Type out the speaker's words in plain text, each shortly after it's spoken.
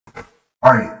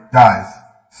Alright, guys,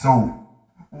 so,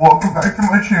 welcome back to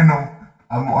my channel.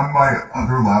 I'm on my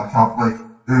other laptop,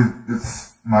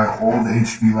 it's my old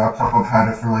HP laptop. I've had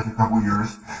it for like a couple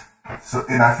years. So,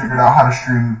 and I figured out how to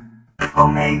stream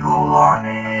Omegle on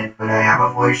it, but I have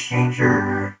a voice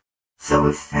changer, so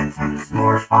it's 10 times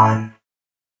more fun.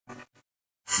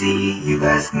 See, you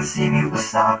guys can see me,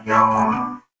 what's up,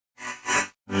 y'all?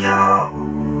 Yo,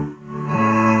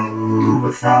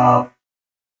 what's up?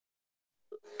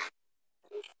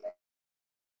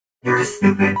 You're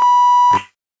stupid.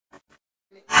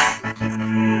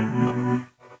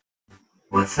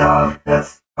 What's up?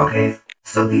 That's okay.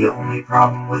 So the only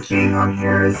problem with being on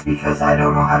here is because I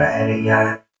don't know how to edit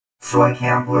yet, so I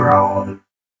can't blur out all the,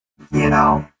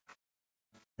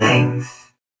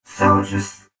 things. So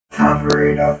just cover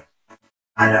it up.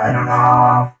 I don't know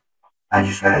how. I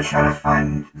just gotta try to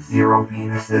find 0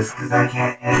 penises because I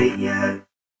can't edit yet.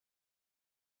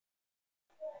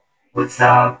 What's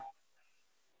up?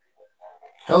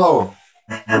 Hello.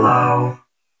 Hello.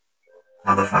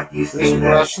 How the fuck do you say that?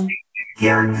 Russian?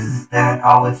 Kyrgyzstan?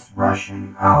 Oh, it's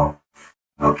Russian. Oh.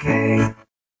 Okay.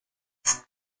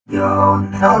 Yo,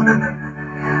 no.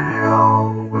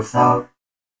 What's up?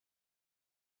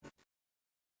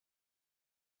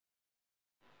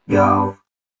 Yo.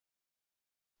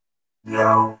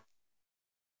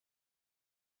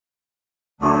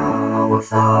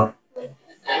 What's up?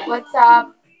 What's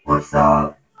up? What's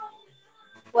up?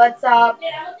 What's up?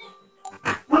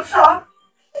 What's up?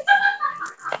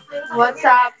 What's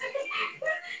up?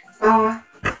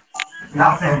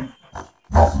 Nothing.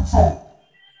 Nothing's up.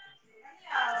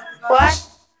 What?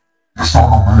 It's on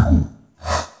Omegle.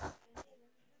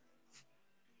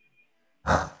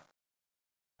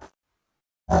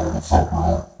 Oh, what's up, bro?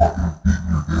 Fucking beating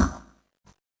your dick.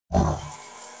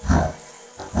 Yeah.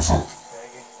 What's up?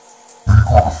 Who you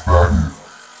call a faggot?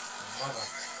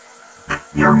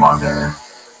 Your mother.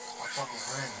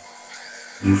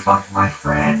 You fucked my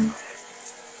friend.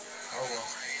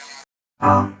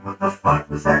 What the fuck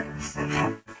was that gonna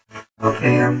say?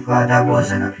 Okay, I'm glad that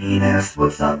wasn't a penis.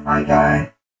 What's up, my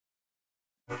guy?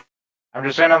 I'm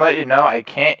just gonna let you know I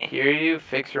can't hear you.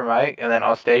 Fix your mic, and then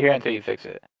I'll stay here until you fix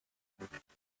it.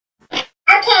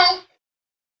 Okay.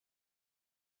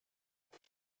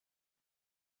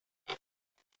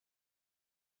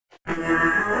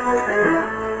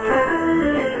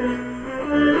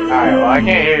 Alright, well, I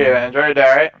can't hear you. Enjoy your day,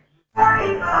 alright?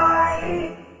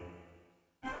 Bye.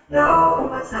 No,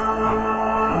 what's up?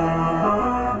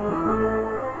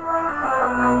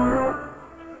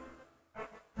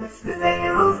 It's the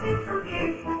little thing for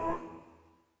people.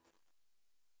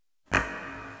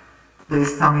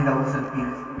 Please tell me that wasn't a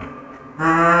penis.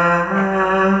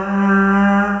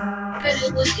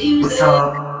 What's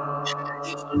up?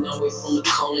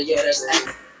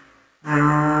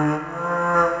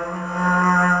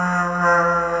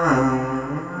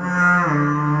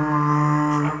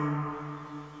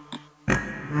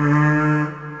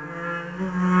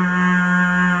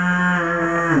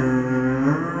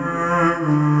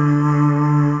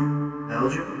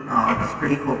 Belgium? Oh, that's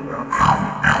pretty cool, bro.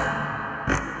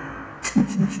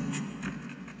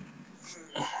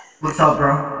 What's up,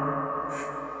 bro?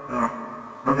 Oh,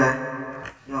 okay.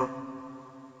 Yo.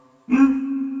 You.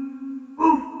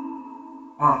 Ooh.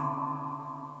 Oh.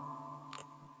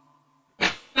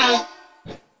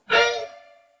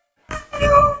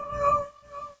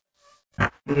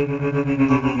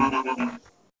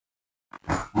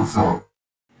 What's up?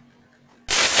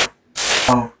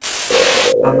 Oh.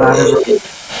 I'm out of it.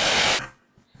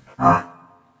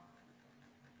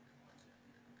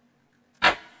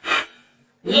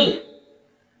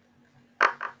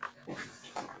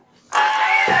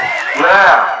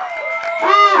 Yeah.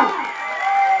 Woo.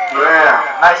 Yeah.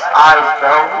 Nice eyes,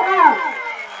 bro. Woo.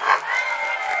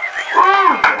 Woo.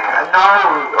 Yeah. No.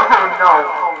 Oh no.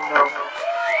 Oh no.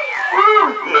 Woo.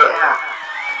 Yeah.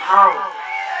 No.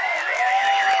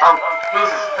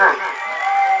 Jesus Christ.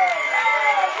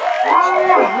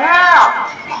 Woo. Yeah.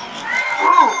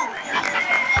 Woo.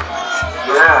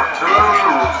 Yeah.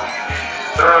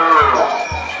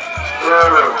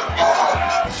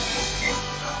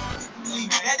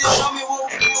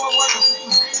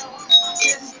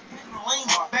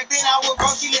 Back then I was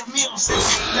broke, she left me on sale.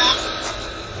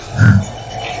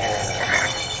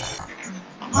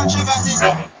 I'm trip out this.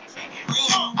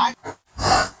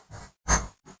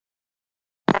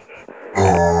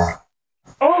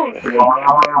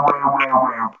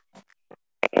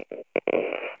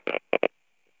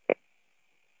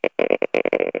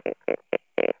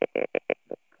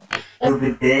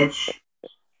 Stupid bitch.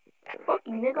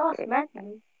 Fucking nigga, I'll smack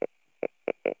you.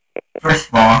 First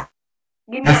of all,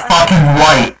 Give me you're a fucking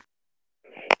white.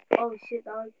 Oh shit,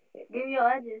 dog. Give me your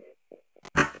address.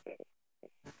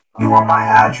 You want my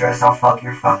address? I'll fuck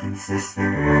your fucking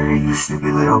sister, you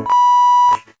stupid little.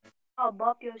 I'll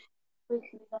bop your shit. Please,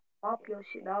 nigga. Bop your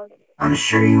shit, dog. I'm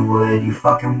sure you would, you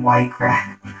fucking white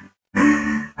crap.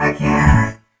 I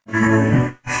can't.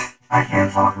 I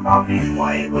can't talk about being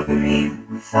white. Look at me.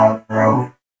 What's up,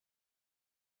 bro?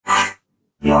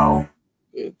 Yo.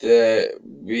 With that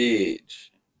bitch.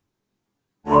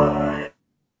 What?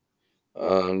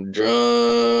 I'm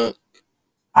drunk.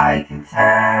 I can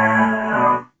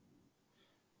tell.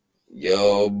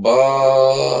 Yo,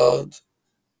 bald.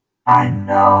 I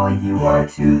know you are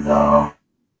too, though.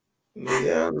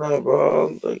 Nigga, I'm not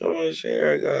bald. Look how much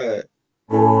hair I got.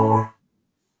 Ooh.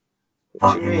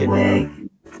 What you Fucking mean? wig.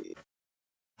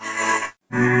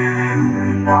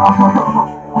 No.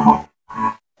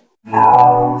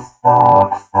 No,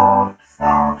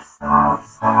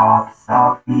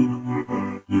 stop beating your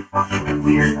dick, you fucking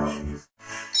weirdos.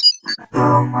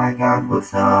 Oh my god,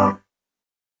 what's up?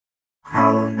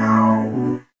 Oh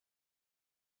no.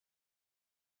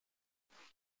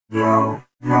 Yo,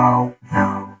 no.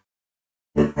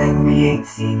 Good thing we ain't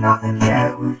seen nothing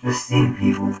yet, we've just seen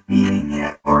people beating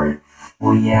it, or,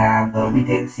 well yeah, but we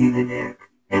didn't see the dick.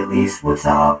 At least, what's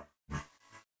up?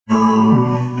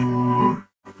 Yo.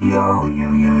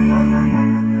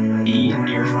 Beating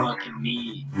your fucking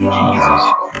meat. Yo.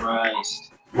 Jesus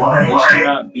Christ. What? At least you're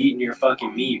not beating your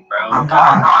fucking meat, bro. I'm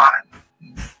not.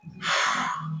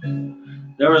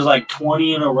 There was like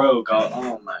 20 in a row.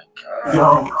 Oh my god.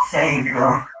 Yo, same,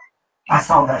 bro. I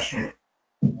saw that shit.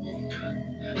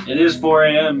 It is 4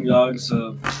 a.m., dog,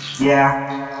 so.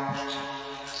 Yeah.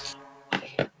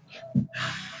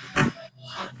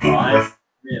 I'm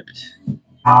ripped.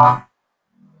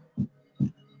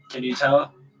 Can you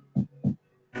tell?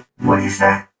 What'd you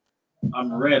say?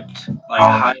 I'm ripped. Like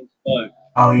high as fuck.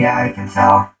 Oh yeah, I can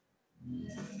tell.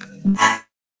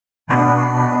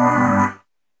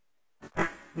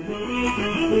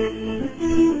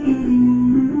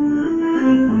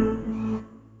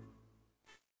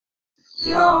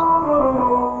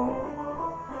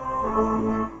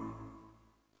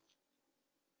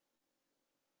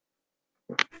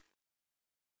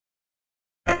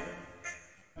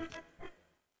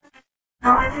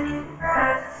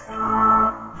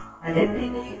 I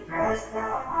didn't need press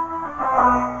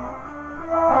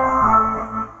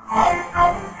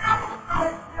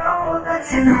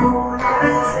that's in the whole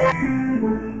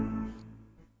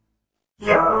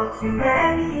Yo, too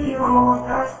many old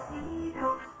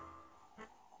mosquitoes.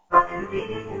 I'm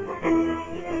here.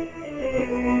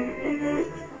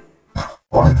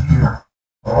 I'm here.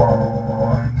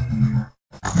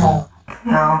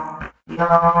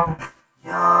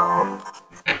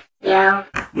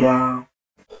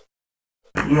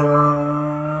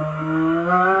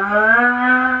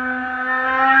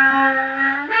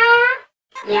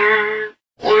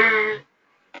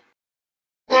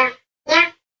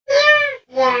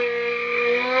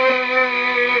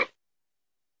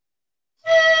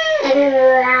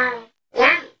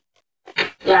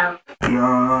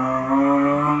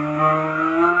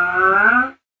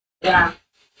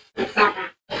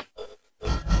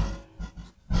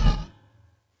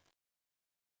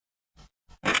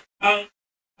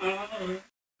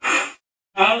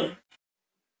 Hey,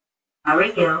 how are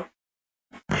you?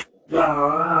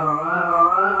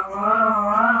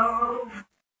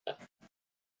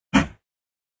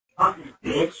 Fucking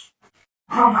bitch.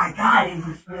 Oh my god, he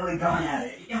was really going at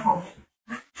it. Yo.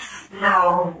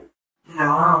 No.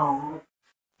 No.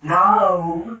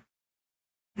 No.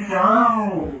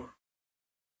 No.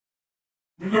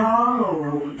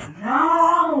 No.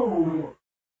 No.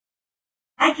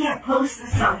 I can't post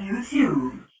this on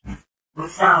YouTube.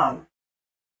 What's up?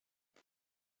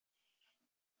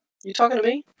 You talking to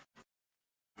me?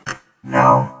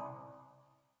 No.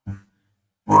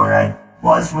 Or I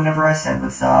was whenever I said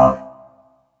what's up.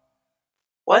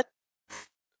 What?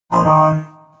 Hold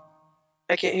on.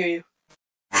 I can't hear you.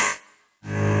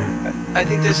 I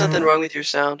think there's something wrong with your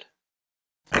sound.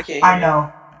 I can't hear you. I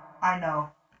know.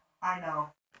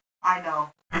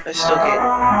 I still can't.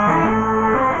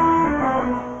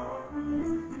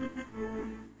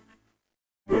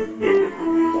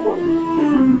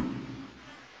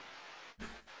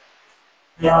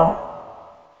 Yo.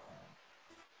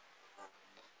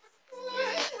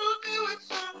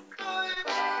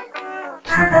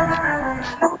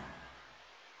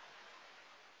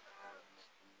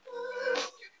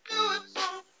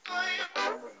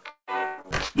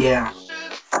 Yeah.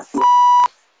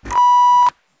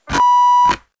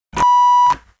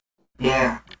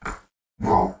 Yeah.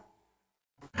 Yo.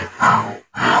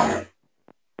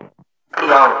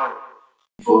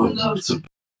 What's up?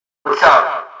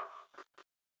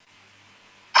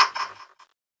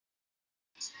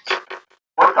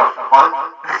 What the fuck?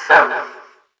 Is that?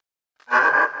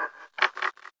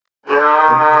 Yo!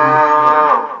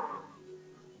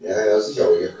 Yeah, that's how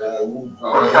we get that.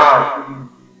 What's up?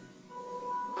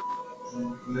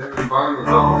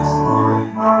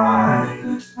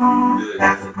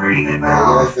 That's a pretty good Yeah,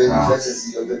 balance. I think that's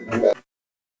just a bit more.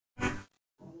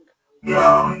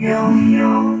 Yo, yo,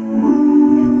 yo.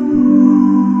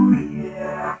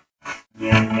 Yeah.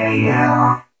 Yeah, yeah,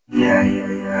 yeah. Yeah,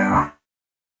 yeah, yeah.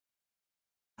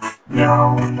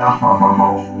 Yo, no.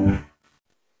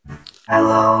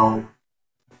 Hello.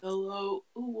 Hello.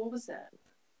 Ooh, what was that?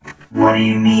 What do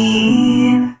you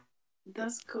mean?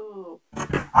 That's cool.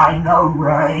 I know,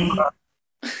 right?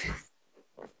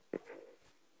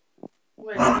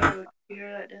 Wait, do you have a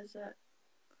computer that does that?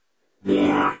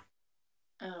 Yeah.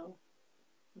 Oh.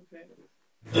 Okay.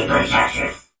 English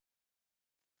actress.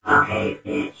 Okay,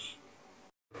 bitch.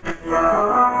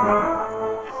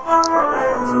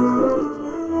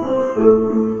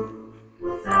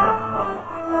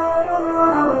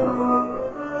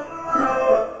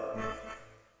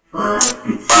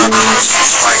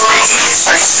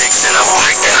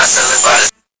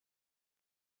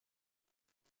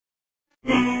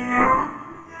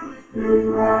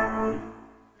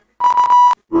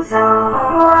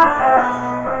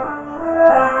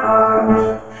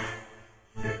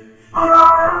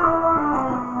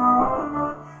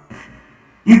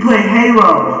 You play Halo.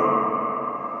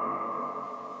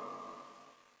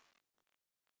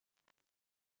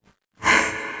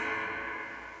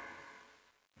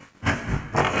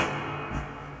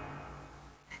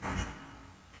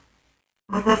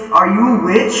 What the are you a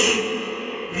witch?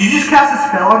 Did you just cast a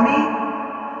spell on me?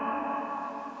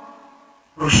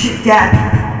 Oh shit,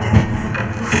 Dad.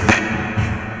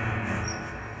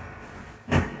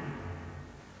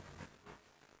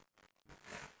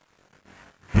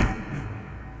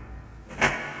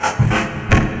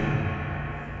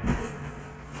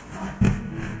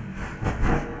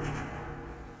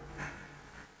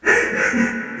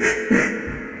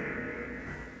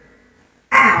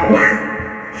 Ow.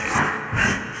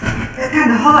 That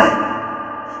kinda hurt.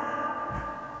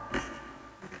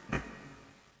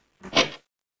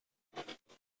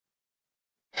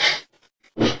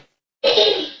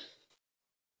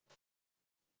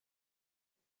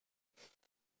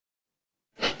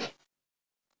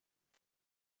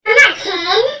 I'm not 10.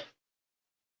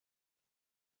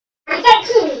 I'm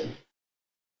 13.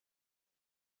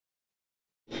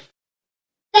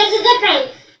 There's a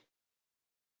difference.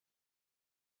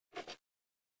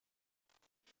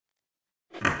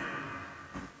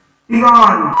 Be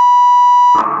gone.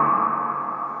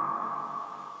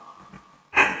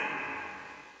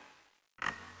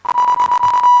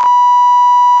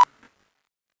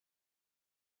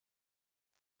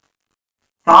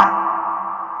 Thought.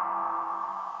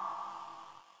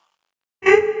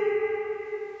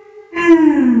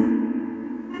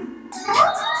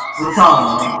 What's up?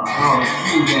 Oh, it's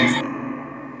you again,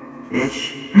 bitch.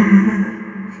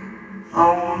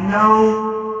 Oh no.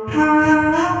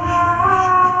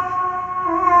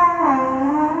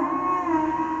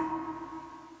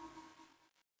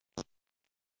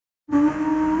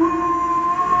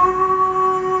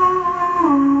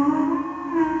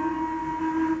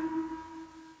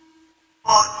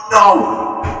 Oh no.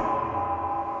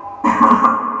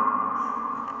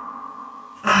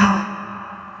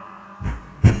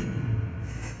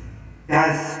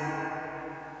 Guys,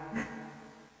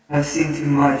 I've seen too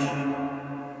much.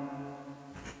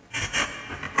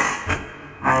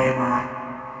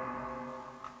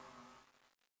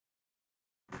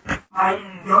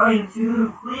 I'm going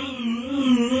to quit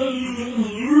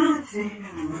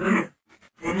YouTube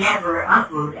and never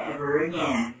upload ever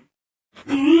again.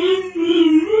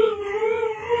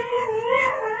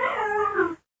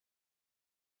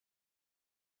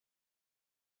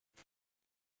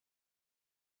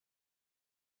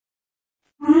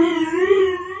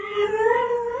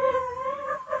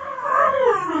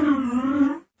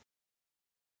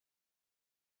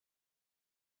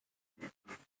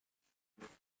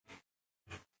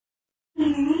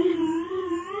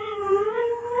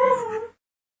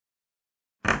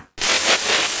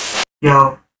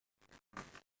 Yo.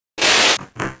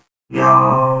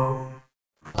 Yo.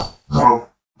 Yo.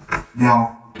 Yo.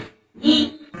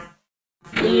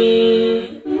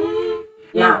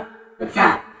 Yo. What's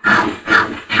up?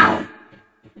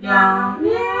 Yo.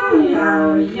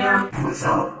 Yo. Yo. What's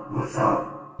up? What's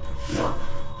up? Yo.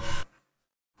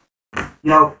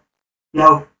 Yo.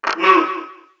 Yo.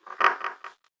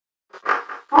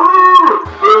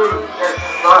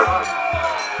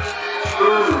 That's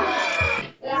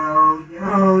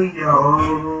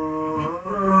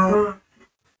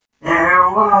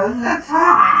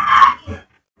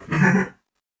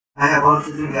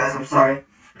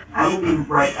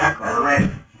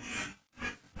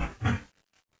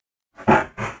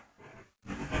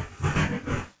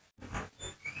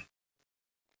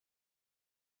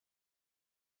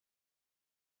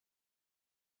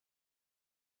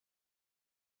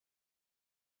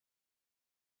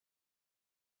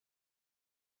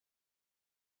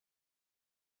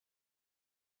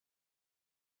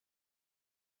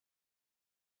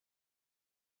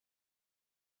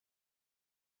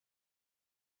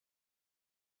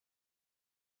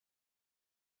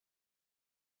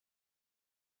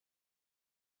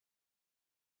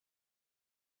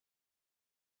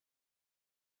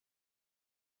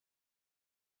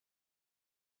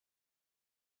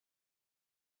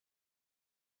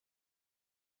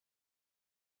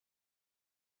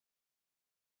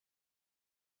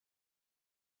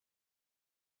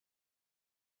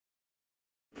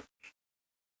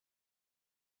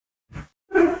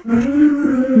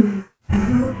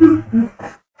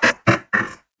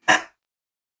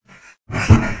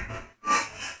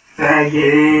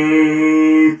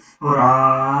Faggots, hold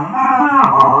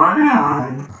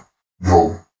on.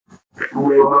 Yo.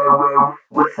 Wait,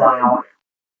 what's up?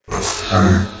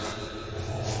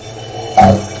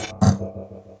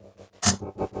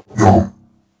 Yo.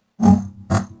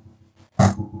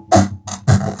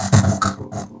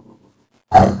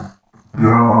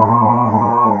 Yo.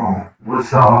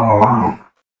 What's up?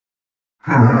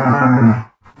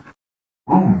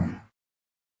 Ooh.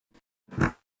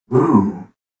 Ooh.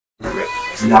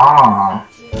 Yeah.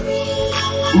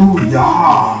 Ooh,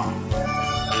 yeah.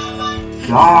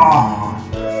 Yeah.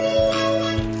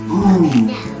 Ooh.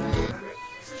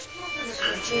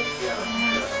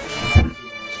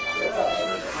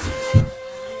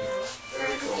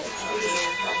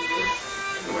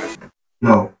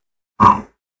 Yo.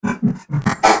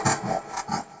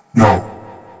 Yo.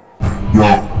 Yo.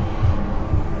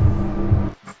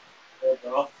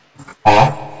 Huh?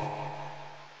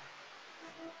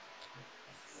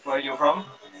 Where are you from?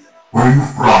 Where are you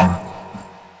from?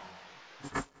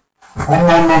 Oh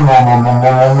no no no no no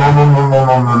no no no no no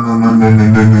no no no no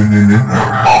no no no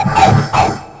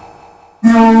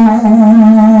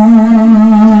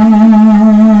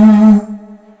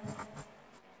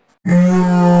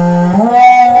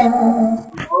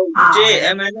Oh shit,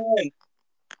 Eminem.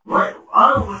 What?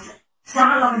 Oh,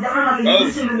 sama lang dapat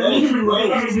mag-ayusin mo ng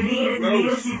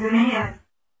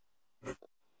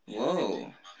Whoa.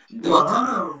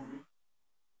 Whoa.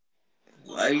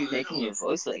 Why are you making your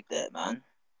voice like that, man?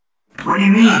 What do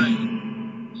you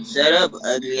mean? Shut up,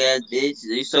 ugly ass bitch.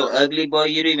 You're so ugly, boy.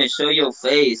 You don't even show your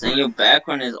face, and your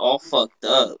background is all fucked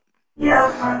up.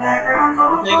 Yeah, my background's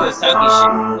all This nigga was fucked talking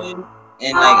shit, up. dude,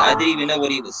 and like I didn't even know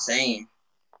what he was saying.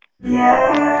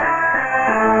 Yeah.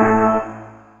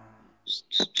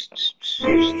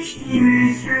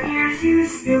 You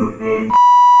stupid.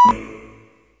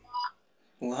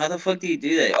 Well, how the fuck do you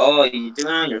do that? Oh, you do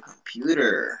it on your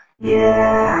computer.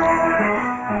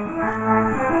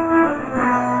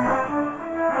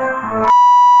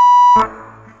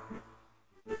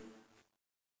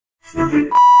 Stupid.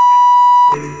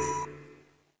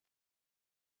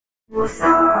 What's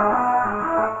up?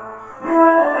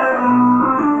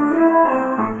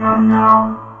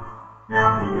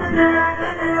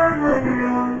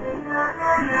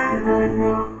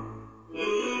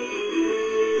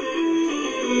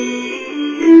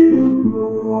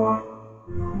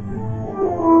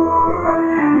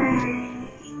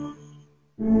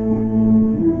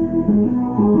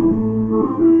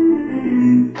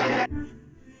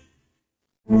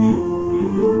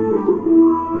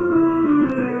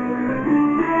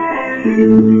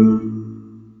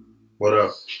 What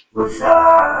up? What's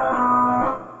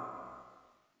up?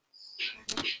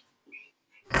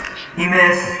 You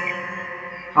missed.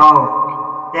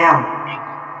 Oh, damn.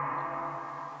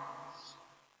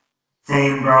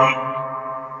 Same, bro.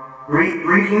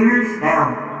 Three fingers?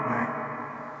 Damn. Alright.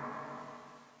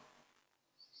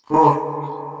 Cool.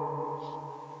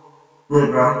 Good,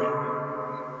 bro.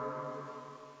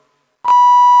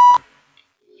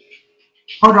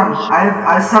 Hold on, I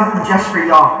have something just for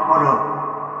y'all. Hold up.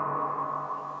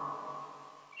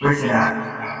 Where's it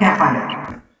at? Can't find it.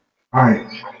 Alright.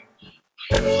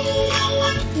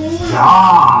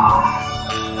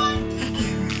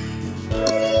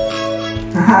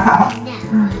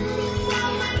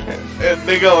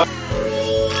 Nigga.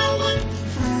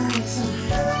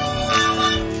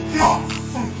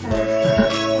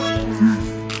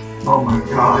 Oh my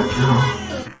god,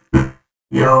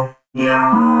 yo.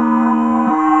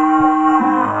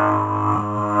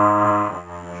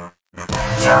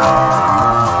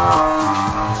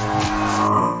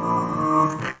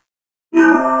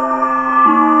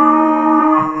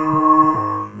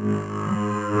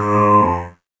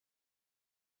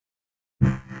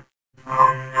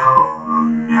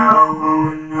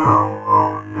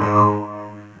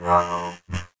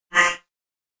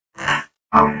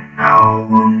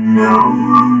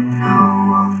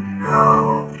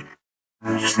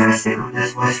 I'm just gonna stick with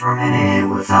this voice for a minute.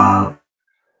 What's up?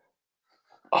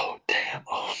 Oh damn,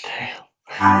 oh damn.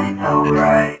 I know,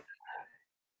 right?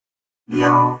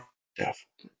 Yo.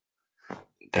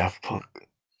 Daft Punk.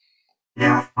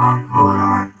 Daft Punk, hold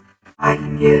on. I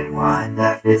can get one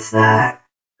that fits that.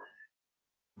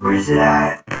 Where's it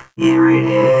at? Here it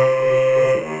is.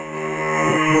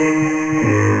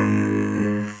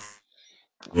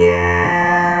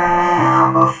 Yeah,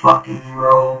 I'm a fucking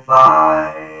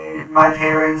robot. My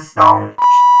parents don't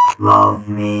love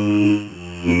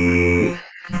me.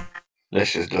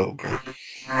 That's just dope, bro.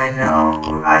 I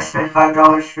know. I spent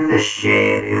 $5 for this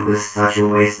shit. It was such a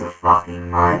waste of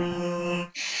fucking money.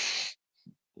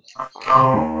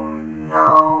 Oh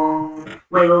no.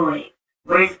 Wait.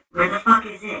 Where the fuck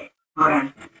is it? Hold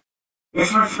on.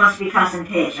 This one's supposed to be custom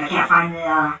pitch. I can't find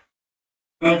the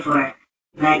thing for it.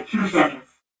 Like 2 seconds.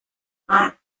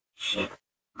 Fuck. Shit.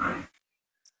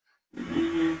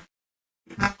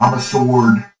 I'm a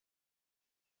sword.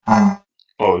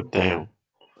 Oh, damn.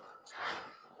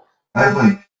 I have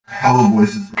like hella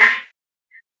voices.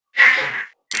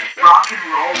 Rock and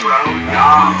roll, bro.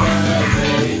 Yeah.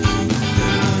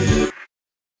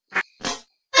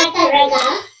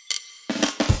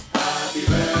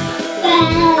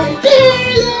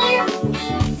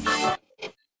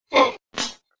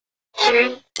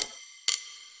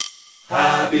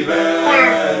 Happy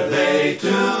birthday to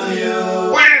you.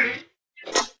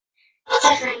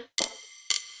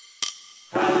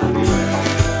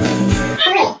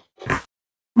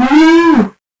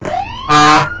 Woo!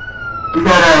 You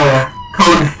got a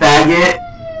code faggot?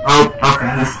 Oh,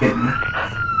 okay, he skipped me.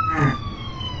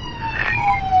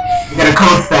 You got a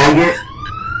code faggot?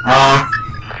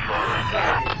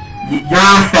 You're a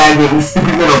faggot, you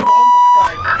stupid little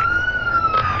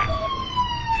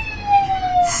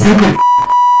stupid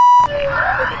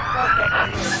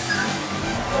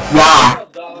yeah.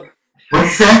 What'd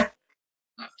you say?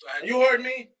 You heard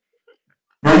me?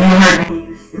 No, you heard me.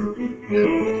 You stupid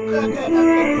bitch.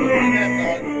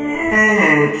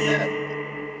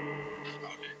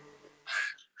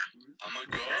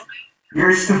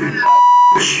 You're a stupid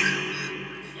bitch.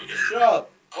 Shut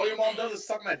up. All your mom does is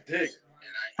suck my dick.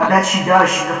 I bet she does.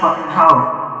 She's a fucking hoe.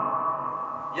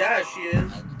 Yeah, she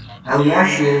is. Oh yeah,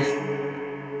 she is.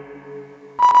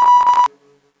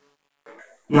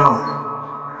 Yo.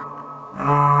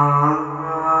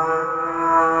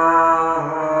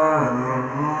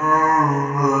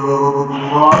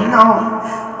 No.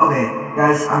 Okay,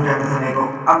 guys, I'm done with Omegle.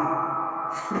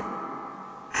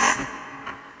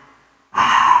 I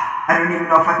don't even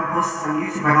know if I can post this on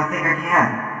YouTube. I don't think I can.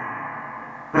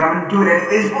 But I'm gonna do it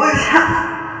anyways, boys.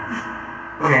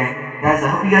 Okay, guys, I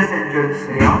hope you guys did enjoy this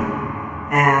video.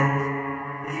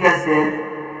 And if you guys did,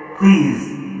 please,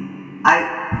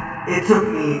 it took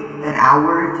me an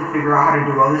hour to figure out how to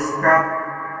do all this crap.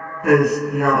 Because,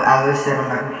 you know, as I said, I'm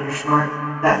not computer smart.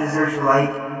 That deserves a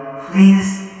like.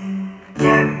 Please,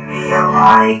 give me a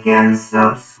like and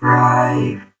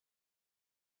subscribe.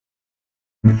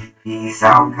 Peace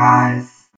out, guys.